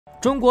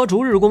中国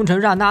逐日工程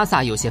让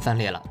NASA 有些分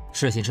裂了。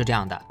事情是这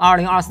样的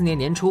，2024年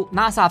年初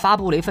 ，NASA 发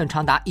布了一份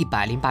长达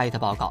108页的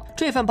报告。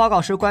这份报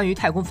告是关于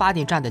太空发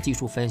电站的技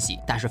术分析，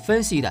但是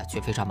分析的却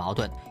非常矛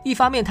盾。一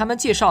方面，他们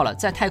介绍了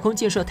在太空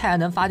建设太阳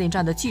能发电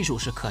站的技术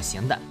是可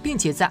行的，并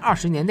且在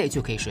20年内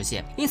就可以实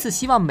现，因此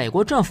希望美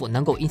国政府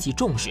能够引起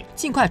重视，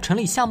尽快成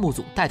立项目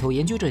组带头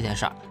研究这件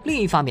事儿。另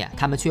一方面，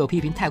他们却又批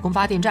评太空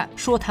发电站，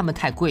说他们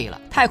太贵了，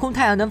太空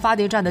太阳能发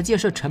电站的建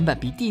设成本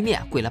比地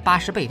面贵了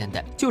80倍等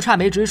等，就差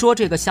没直说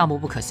这个项目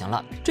不可行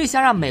了。这下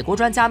让美国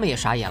专家们也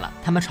傻眼了，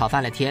他们吵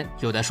翻了天，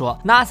有的说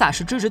NASA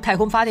是支持太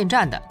空发电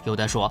站的，有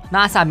的说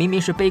NASA 明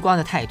明是悲观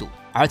的态度，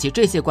而且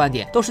这些观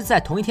点都是在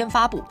同一天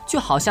发布，就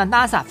好像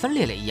NASA 分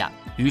裂了一样。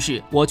于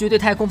是我就对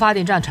太空发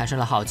电站产生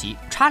了好奇，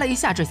查了一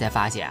下，这才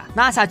发现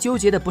NASA 纠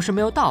结的不是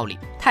没有道理。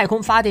太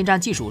空发电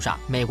站技术上，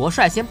美国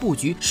率先布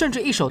局，甚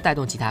至一手带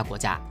动其他国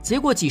家。结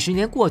果几十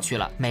年过去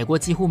了，美国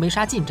几乎没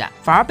啥进展，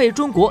反而被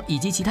中国以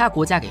及其他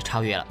国家给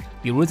超越了。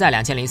比如在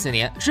2004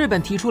年，日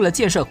本提出了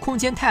建设空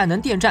间太阳能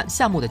电站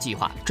项目的计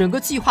划，整个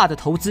计划的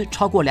投资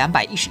超过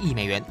210亿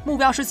美元，目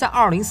标是在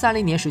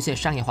2030年实现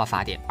商业化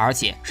发电。而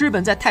且日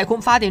本在太空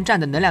发电站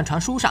的能量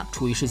传输上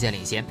处于世界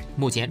领先。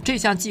目前这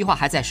项计划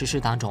还在实施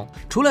当中，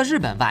除了日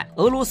本外，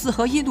俄罗斯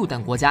和印度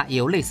等国家也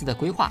有类似的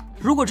规划。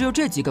如果只有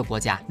这几个国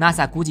家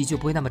 ，NASA 估计就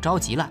不会那么着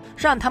急了。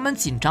让他们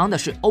紧张的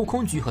是欧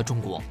空局和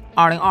中国。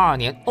2022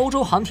年，欧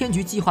洲航天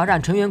局计划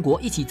让成员国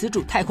一起资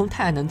助太空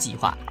太阳能计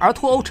划，而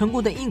脱欧成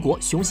功的英国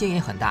雄心也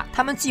很大，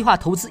他们计划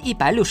投资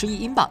160亿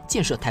英镑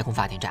建设太空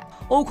发电站。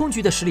欧空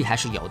局的实力还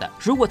是有的，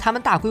如果他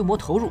们大规模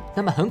投入，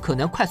那么很可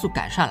能快速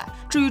赶上来。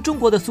至于中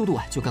国的速度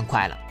就更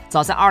快了。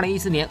早在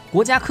2014年，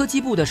国家科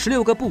技部的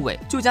16个部委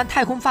就将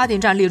太空发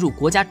电站列入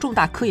国家重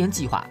大科研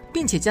计划，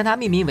并且将它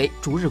命名为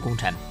逐日工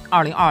程。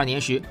2022年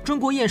时，中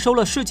国验收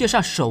了世界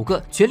上首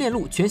个全链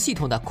路全系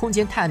统的空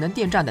间太阳能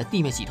电站的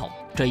地面系统，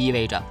这意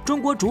味着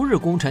中国逐日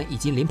工程已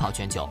经领跑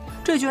全球，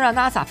这就让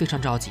NASA 非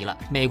常着急了。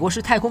美国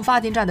是太空发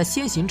电站的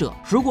先行者，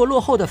如果落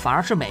后的反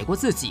而是美国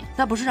自己，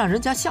那不是让人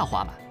家笑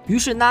话吗？于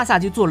是 NASA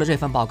就做了这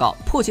份报告，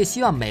迫切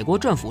希望美国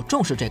政府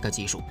重视这个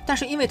技术，但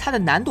是因为它的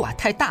难度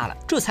太大了，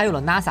这才有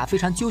了 NASA 非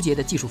常纠结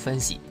的技术分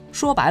析。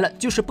说白了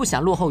就是不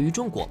想落后于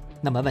中国。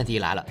那么问题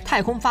来了，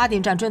太空发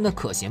电站真的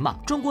可行吗？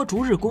中国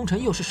逐日工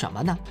程又是什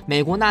么呢？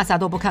美国 NASA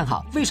都不看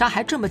好，为啥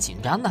还这么紧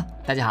张呢？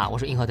大家好，我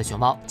是硬核的熊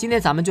猫，今天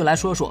咱们就来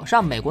说说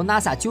让美国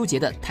NASA 纠结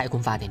的太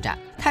空发电站。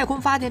太空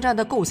发电站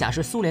的构想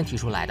是苏联提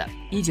出来的。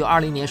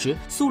1920年时，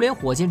苏联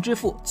火箭之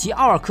父吉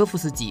奥尔科夫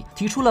斯基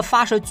提出了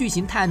发射巨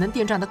型太阳能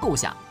电站的构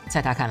想。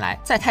在他看来，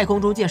在太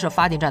空中建设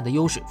发电站的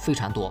优势非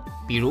常多，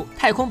比如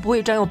太空不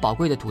会占用宝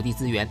贵的土地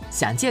资源，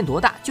想建多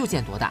大就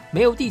建多大，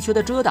没有地球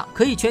的遮挡，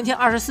可以全天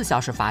24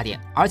小时发电，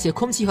而且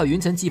空气和云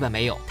层基本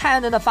没有。太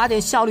阳能的发电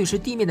效率是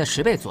地面的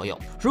10倍左右。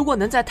如果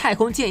能在太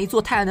空建一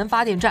座太阳能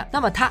发电站，那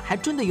么它还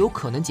真的有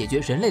可能解决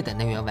人类的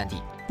能源问题。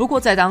不过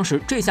在当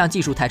时，这项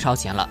技术太超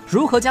前了，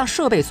如何将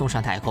设备送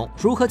上太空，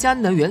如何将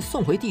能源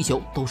送回地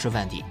球都是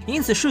问题，因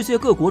此世界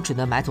各国只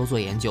能埋头做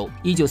研究。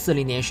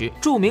1940年时，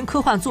著名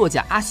科幻作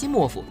家阿西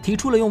莫夫提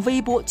出了用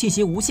微波进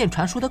行无线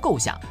传输的构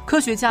想，科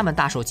学家们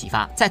大受启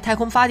发，在太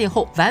空发电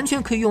后完全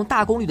可以用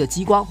大功率的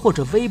激光或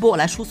者微波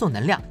来输送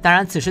能量。当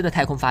然，此时的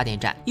太空发电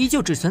站依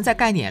旧只存在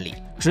概念里。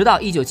直到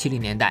1970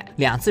年代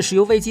，2次石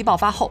油危机爆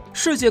发后，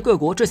世界各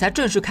国这才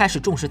正式开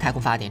始重视太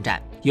空发电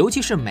站，尤其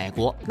是美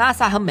国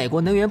 ，NASA 和美国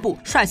能源部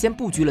率先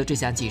布局了这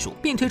项技术，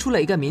并推出了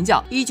一个名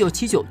叫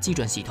1979基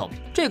准系统。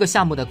这个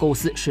项目的构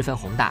思十分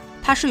宏大，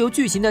它是由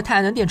巨型的太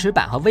阳能电池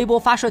板和微波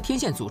发射天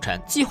线组成，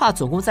计划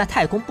总共在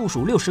太空部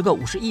署60个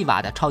50亿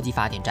瓦的超级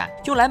发电站，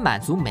用来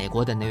满足美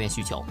国的能源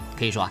需求。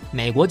可以说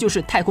美国就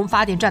是太空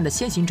发电站的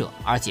先行者，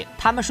而且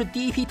他们是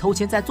第一批投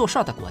钱在做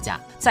事的国家。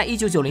在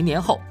1990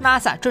年后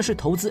 ，NASA 正式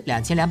投资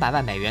2200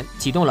万美元，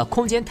启动了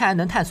空间太阳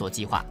能探索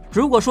计划。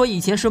如果说以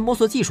前是摸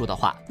索技术的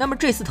话，那么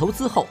这次投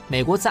资后，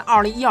美国在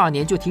2012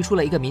年就提出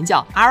了一个名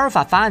叫阿尔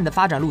法方案的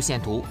发展路线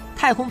图。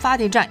太空发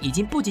电站已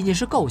经不仅仅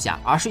是构想，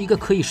而是一个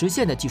可以实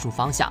现的技术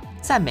方向。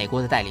在美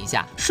国的带领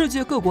下，世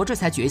界各国这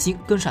才决心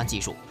跟上技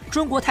术。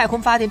中国太空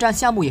发电站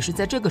项目也是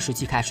在这个时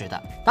期开始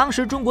的。当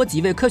时中国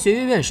几位科学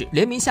院院士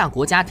联名向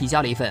国家提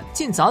交了一份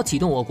尽早启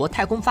动我国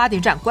太空发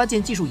电站关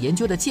键技术研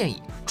究的建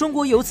议。中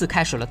国由此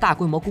开始了大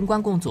规模攻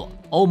关工作。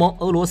欧盟、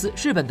俄罗斯、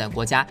日本等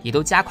国家也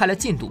都加快了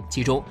进度，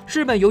其中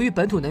日本由于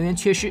本土能源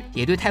缺失，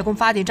也对太空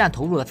发电站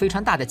投入了非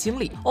常大的精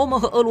力。欧盟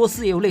和俄罗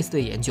斯也有类似的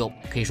研究。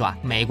可以说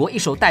美国一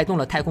手带动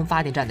了太空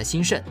发电站的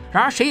兴盛。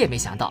然而谁也没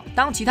想到，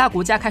当其他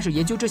国家开始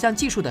研究这项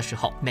技术的时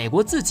候，美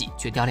国自己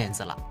却掉链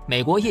子了。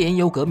美国页岩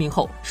油革命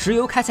后，石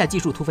油开采技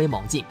术突飞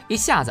猛进，一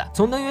下子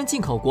从能源进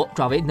口国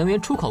转为能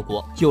源出口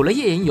国。有了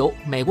页岩油，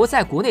美国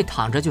在国内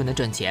躺着就能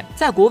挣钱，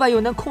在国外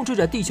又能控制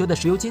着地球的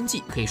石油经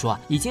济，可以说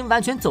已经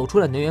完全走出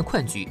了能源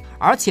困局。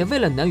而且为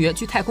了能源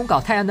去太空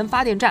搞太阳能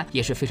发电站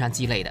也是非常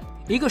鸡肋的。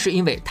一个是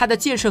因为它的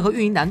建设和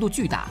运营难度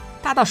巨大，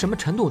大到什么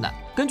程度呢？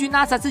根据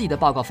NASA 自己的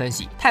报告分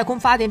析，太空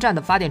发电站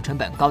的发电成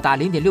本高达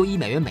0.6亿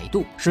美元每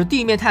度，是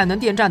地面太阳能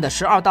电站的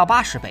12到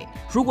80倍。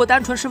如果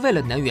单纯是为了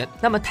能源，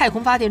那么太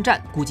空发电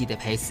站估计得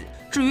赔死。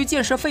至于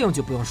建设费用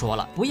就不用说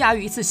了，不亚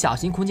于一次小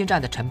型空间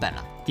站的成本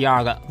了。第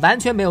二个，完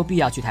全没有必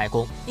要去太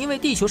空，因为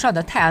地球上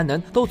的太阳能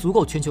都足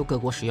够全球各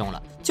国使用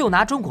了。就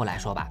拿中国来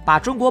说吧，把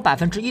中国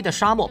1%的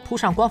沙漠铺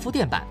上光伏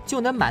电板，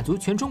就能满足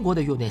全中国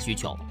的用电需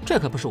求。这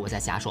可不是我在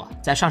瞎说，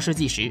在上世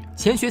纪时，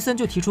钱学森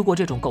就提出过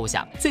这种构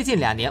想。最近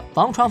2年，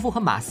王传福和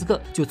马斯克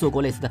就做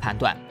过类似的判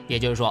断。也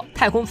就是说，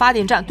太空发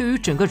电站对于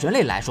整个人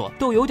类来说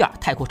都有点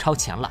太过超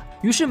前了。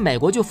于是美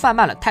国就放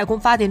慢了太空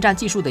发电站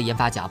技术的研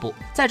发脚步。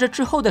在这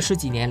之后的10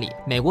几年里，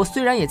美国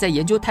虽然也在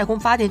研究太空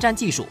发电站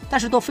技术，但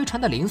是都非常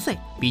的零碎。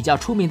比较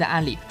出名的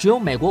案例只有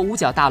美国五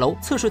角大楼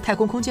测试太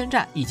空空间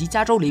站，以及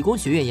加州理工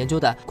学院研究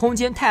的空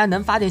间太阳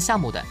能发电项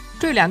目等。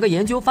这2个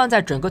研究放在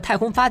整个太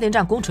空发电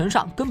站工程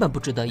上根本不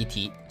值得一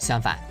提。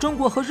相反，中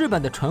国和日本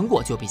的成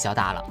果就比较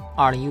大了。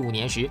2015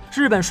年时，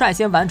日本率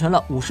先完成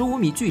了55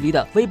米距离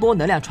的微波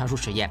能量传输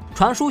实验，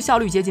传输效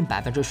率接近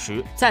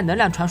10%，在能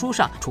量传输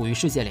上处于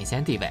世界领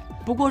先地位。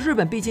不过日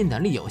本毕竟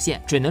能力有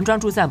限，只能专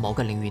注在某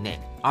个领域内，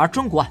而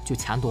中国就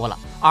强多了。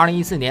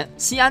2014年，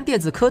西安电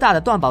子科大的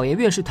段宝岩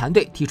院士团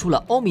队提出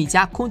了欧米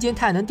茄空间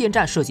太阳能电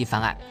站设计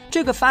方案。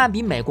这个方案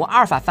比美国阿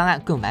尔法方案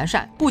更完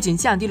善，不仅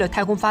降低了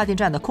太空发电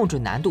站的控制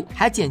难度，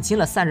还减轻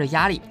了散热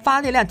压力，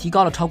发电量提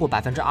高了超过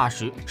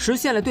20%，实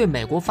现了对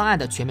美国方案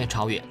的全面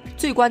超越。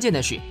最关键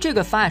的是，这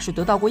个方案是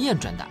得到过验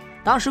证的。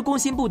当时工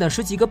信部等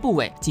10几个部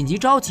委紧急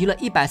召集了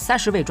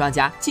130位专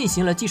家，进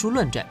行了技术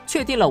论证，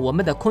确定了我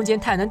们的空间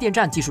太阳能电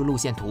站技术路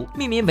线图，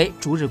命名为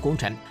逐日工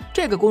程。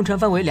这个工程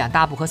分为2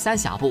大步和3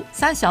小步。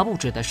3小步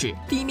指的是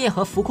地面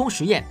和浮空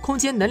实验、空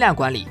间能量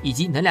管理以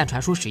及能量传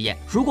输实验。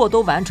如果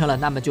都完成了，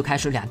那么就开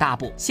始2大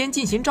步，先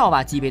进行兆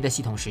瓦级别的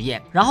系统实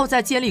验，然后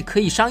再建立可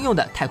以商用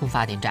的太空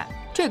发电站。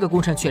这个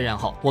工程确认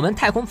后，我们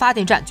太空发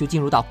电站就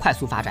进入到快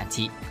速发展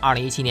期。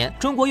2017年，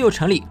中国又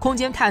成立空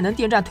间太阳能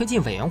电站推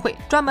进委员会，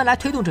专门来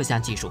推动这项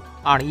技术。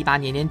2018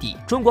年年底，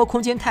中国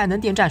空间太阳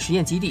能电站实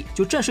验基地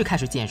就正式开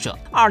始建设。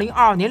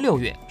2022年6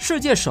月，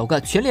世界首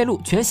个全链路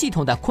全系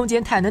统的空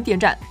间太阳能电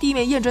站地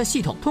面验证系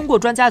统通过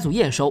专家组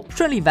验收，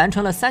顺利完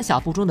成了3小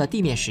步中的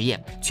地面实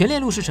验。全链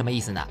路是什么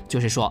意思呢？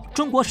就是说，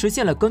中国实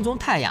现了跟踪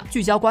太阳、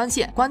聚焦光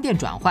线、光电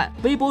转换、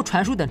微波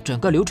传输等整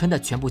个流程的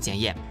全部检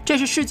验。这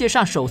是世界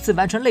上首次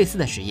完成类似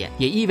的实验，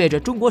也意味着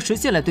中国实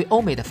现了对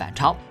欧美的反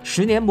超。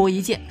10年磨一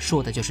剑，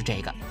说的就是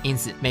这个。因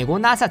此，美国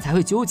NASA 才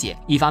会纠结。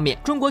一方面，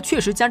中国确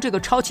实将这个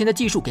超前的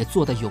技术给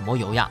做得有模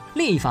有样；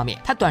另一方面，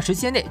它短时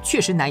间内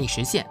确实难以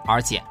实现，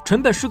而且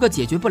成本是个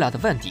解决不了的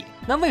问题。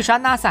那为啥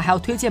NASA 还要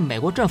推荐美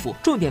国政府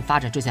重点发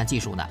展这项技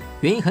术呢？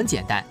原因很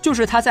简单，就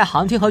是它在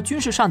航天和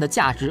军事上的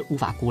价值无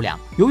法估量。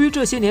由于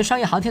这些年商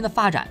业航天的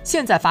发展，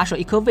现在发射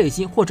一颗卫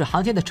星或者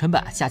航天的成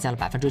本下降了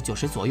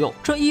90%左右，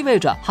这意味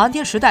着航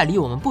天时代离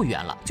我们不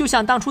远了。就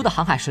像当初的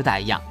航海时代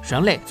一样，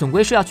人类总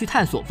归是要去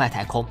探索外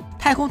太空。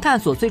太空探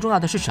索最重要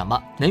的是什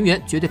么？能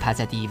源绝对排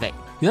在第一位。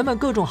原本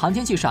各种航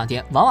天器上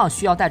天往往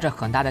需要带着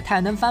很大的太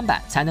阳能帆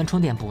板才能充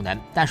电补能，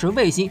但是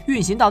卫星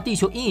运行到地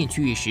球阴影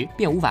区域时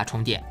便无法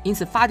充电，因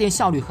此发电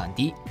效率很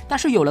低。但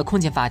是有了空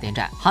间发电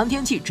站，航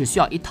天器只需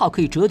要一套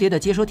可以折叠的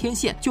接收天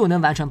线就能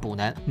完成补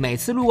能，每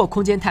次路过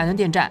空间太阳能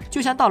电站就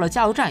像到了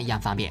加油站一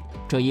样方便。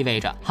这意味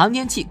着航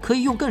天器可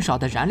以用更少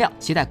的燃料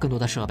携带更多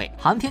的设备，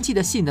航天器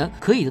的性能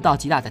可以得到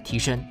极大的提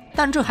升。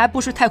但这还不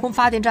是太空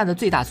发电站的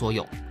最大作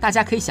用。大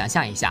家可以想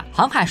象一下，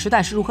航海时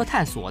代是如何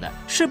探索的？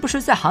是不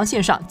是在航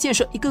线上建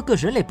设一个个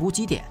人类补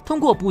给点，通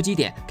过补给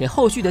点给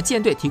后续的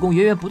舰队提供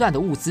源源不断的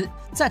物资？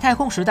在太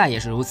空时代也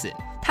是如此。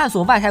探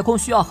索外太空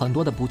需要很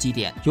多的补给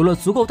点，有了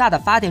足够大的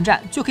发电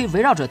站，就可以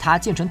围绕着它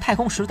建成太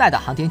空时代的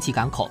航天器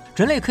港口。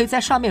人类可以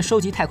在上面收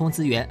集太空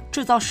资源，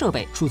制造设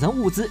备，储存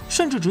物资，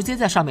甚至直接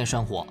在上面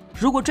生活。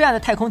如果这样的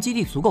太空基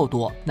地足够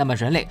多，那么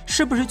人类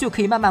是不是就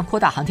可以慢慢扩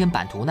大航天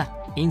版图呢？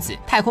因此，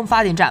太空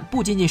发电站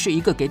不仅仅是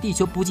一个给地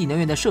球补给能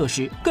源的设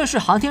施，更是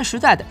航天时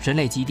代的人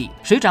类基地。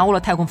谁掌握了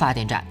太空发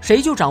电站，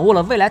谁就掌握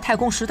了未来太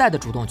空时代的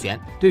主动权。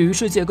对于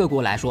世界各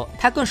国来说，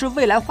它更是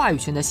未来话语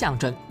权的象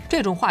征。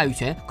这种话语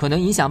权可能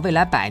影响未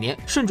来100年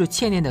甚至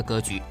1000年的格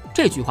局。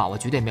这句话我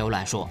绝对没有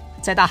乱说。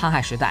在大航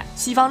海时代，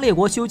西方列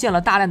国修建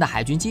了大量的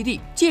海军基地，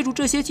借助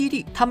这些基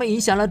地，他们影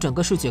响了整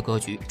个世界格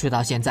局。直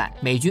到现在，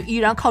美军依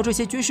然靠这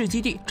些军事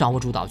基地掌握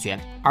主导权。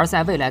而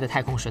在未来的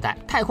太空时代，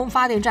太空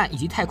发电站以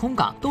及太空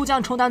港都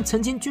将充当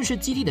曾经军事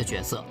基地的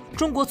角色。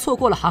中国错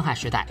过了航海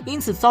时代，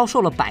因此遭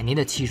受了100年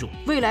的欺辱。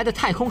未来的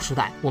太空时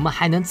代，我们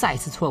还能再一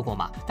次错过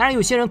吗？当然，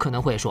有些人可能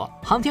会说，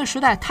航天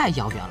时代太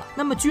遥远了，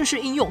那么军事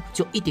应用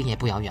就一点也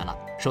不遥远了。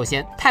首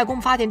先，太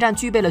空发电站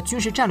具备了军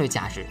事战略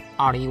价值。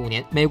2015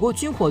年，美国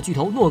军火巨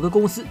头诺格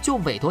公司就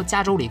委托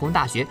加州理工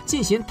大学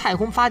进行太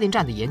空发电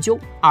站的研究。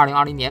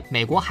2020年，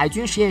美国海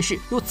军实验室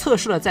又测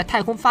试了在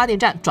太空发电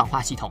站转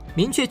化系统，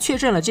明确确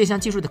认了这项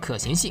技术的可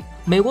行性。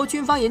美国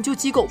军方研究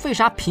机构为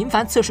啥频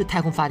繁测试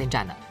太空发电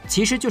站呢？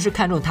其实就是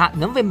看中它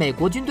能为美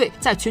国军队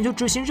在全球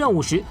执行任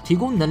务时提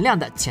供能量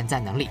的潜在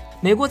能力。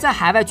美国在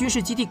海外军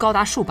事基地高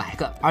达数百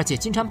个，而且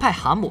经常派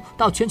航母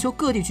到全球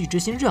各地去执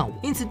行任务，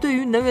因此对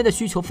于能源的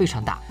需求非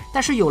常大。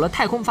但是有了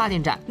太空发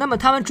电站，那么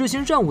他们执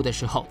行任务的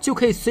时候就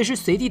可以随时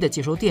随地的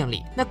接收电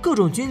力，那各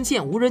种军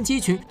舰、无人机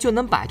群就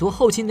能摆脱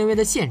后勤能源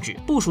的限制，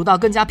部署到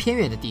更加偏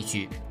远的地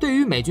区。对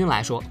于美军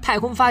来说，太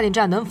空发电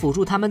站能辅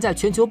助他们在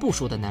全球部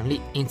署的能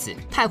力，因此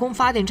太空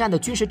发电站的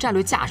军事战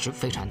略价值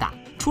非常大。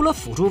除了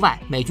辅助外，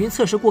美军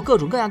测试过各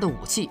种各样的武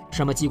器，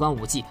什么激光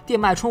武器、电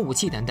脉冲武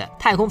器等等。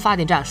太空发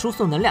电站输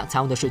送能量采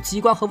用的是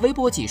激光和微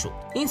波技术，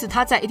因此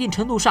它在一定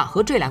程度上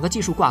和这两个技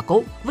术挂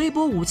钩。微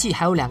波武器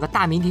还有两个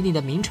大名鼎鼎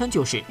的名称，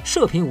就是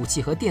射频武器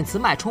和电磁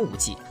脉冲武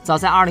器。早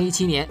在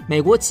2017年，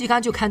美国期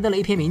刊就刊登了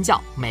一篇名叫《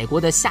美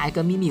国的下一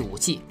个秘密武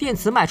器——电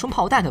磁脉冲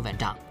炮弹》的文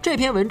章。这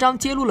篇文章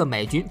揭露了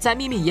美军在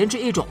秘密研制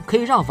一种可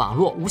以让网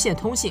络、无线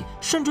通信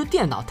甚至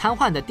电脑瘫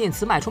痪的电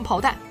磁脉冲炮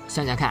弹。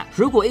想想看，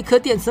如果一颗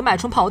电磁脉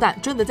冲炮弹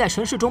真的在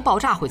城市中爆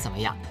炸会怎么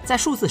样？在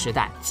数字时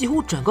代，几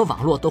乎整个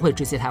网络都会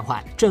直接瘫痪，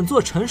整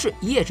座城市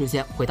一夜之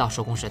间回到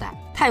手工时代。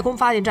太空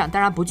发电站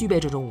当然不具备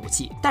这种武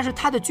器，但是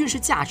它的军事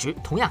价值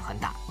同样很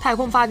大。太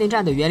空发电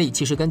站的原理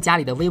其实跟家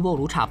里的微波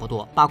炉差不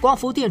多，把光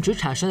伏电池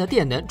产生的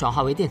电能转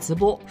化为电磁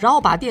波，然后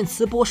把电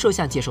磁波射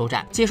向接收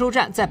站，接收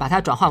站再把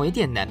它转化为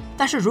电能。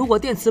但是如果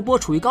电磁波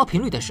处于高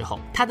频率的时候，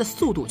它的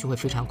速度就会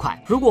非常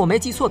快。如果我没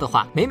记错的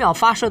话，每秒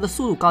发射的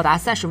速度高达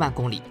30万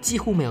公里，几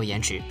乎没有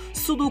延迟。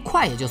速度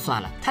快也就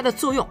算了，它的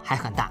作用还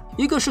很大。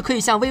一个是可以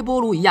像微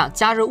波炉一样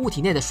加热物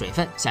体内的水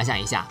分，想象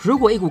一下，如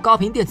果一股高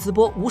频电磁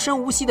波无声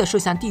无息地射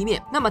向地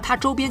面，那么它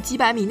周边几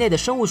百米内的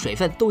生物水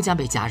分都将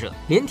被加热，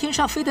连天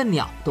上飞的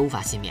鸟都无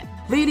法幸免。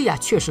威力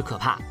确实可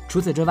怕。除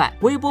此之外，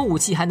微波武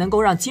器还能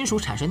够让金属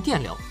产生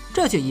电流，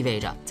这就意味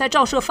着在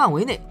照射范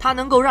围内，它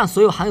能够让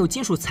所有含有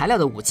金属材料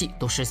的武器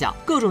都失效，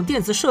各种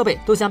电子设备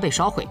都将被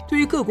烧毁。对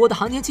于各国的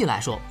航天器来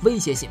说，威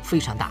胁性非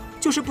常大，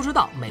就是不知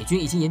道美军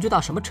已经研究到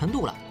什么程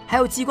度了。还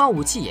有激光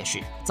武器也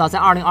是，早在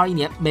2021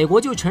年，美国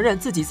就承认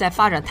自己在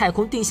发展太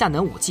空定向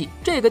能武器。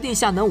这个定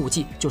向能武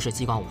器就是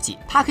激光武器，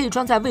它可以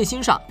装在卫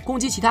星上，攻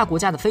击其他国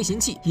家的飞行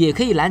器，也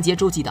可以拦截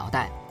洲际导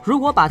弹。如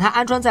果把它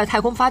安装在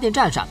太空发电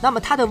站上，那么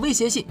它的威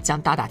胁性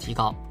将大大提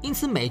高，因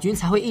此美军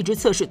才会一直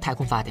测试太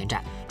空发电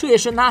站，这也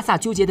是 NASA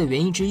纠结的原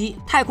因之一。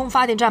太空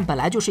发电站本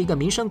来就是一个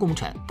民生工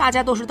程，大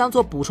家都是当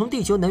做补充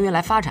地球能源来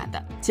发展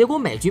的，结果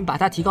美军把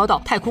它提高到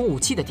太空武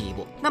器的地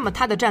步，那么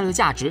它的战略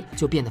价值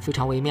就变得非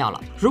常微妙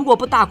了。如果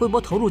不大规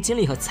模投入精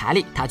力和财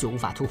力，它就无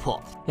法突破。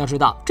要知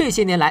道，这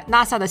些年来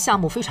NASA 的项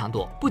目非常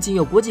多，不仅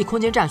有国际空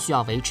间站需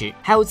要维持，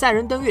还有载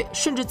人登月，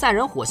甚至载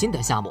人火星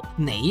等项目，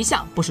哪一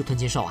项不是吞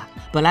金兽啊？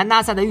本来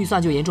NASA 的预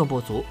算就严重不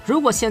足，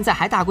如果现在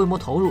还大规模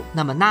投入，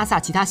那么 NASA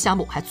其他项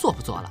目还做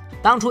不做了？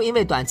当初因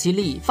为短期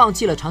利益放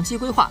弃了长期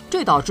规划，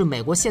这导致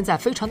美国现在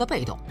非常的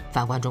被动。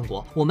反观中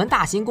国，我们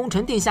大型工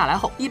程定下来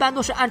后，一般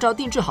都是按照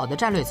定制好的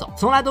战略走，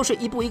从来都是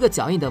一步一个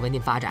脚印的稳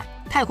定发展。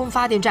太空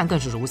发电站更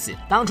是如此，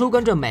当初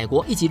跟着美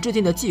国一起制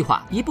定的计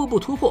划，一步步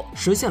突破，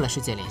实现了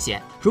世界领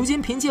先。如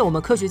今凭借我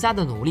们科学家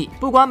的努力，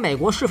不管美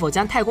国是否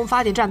将太空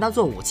发电站当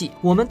作武器，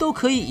我们都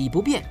可以以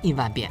不变应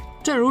万变。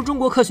正如中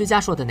国科学家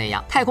说的那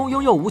样，太空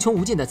拥有无穷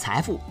无尽的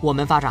财富，我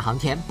们发展航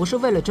天不是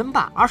为了争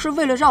霸，而是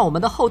为了让我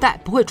们的后代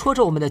不会戳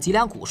着我们的脊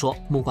梁骨说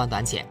目光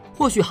短浅。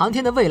或许航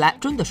天的未来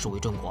真的属于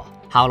中国。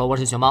好了，我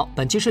是熊猫，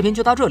本期视频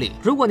就到这里。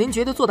如果您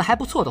觉得做的还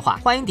不错的话，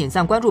欢迎点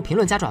赞、关注、评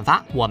论加转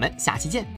发，我们下期见。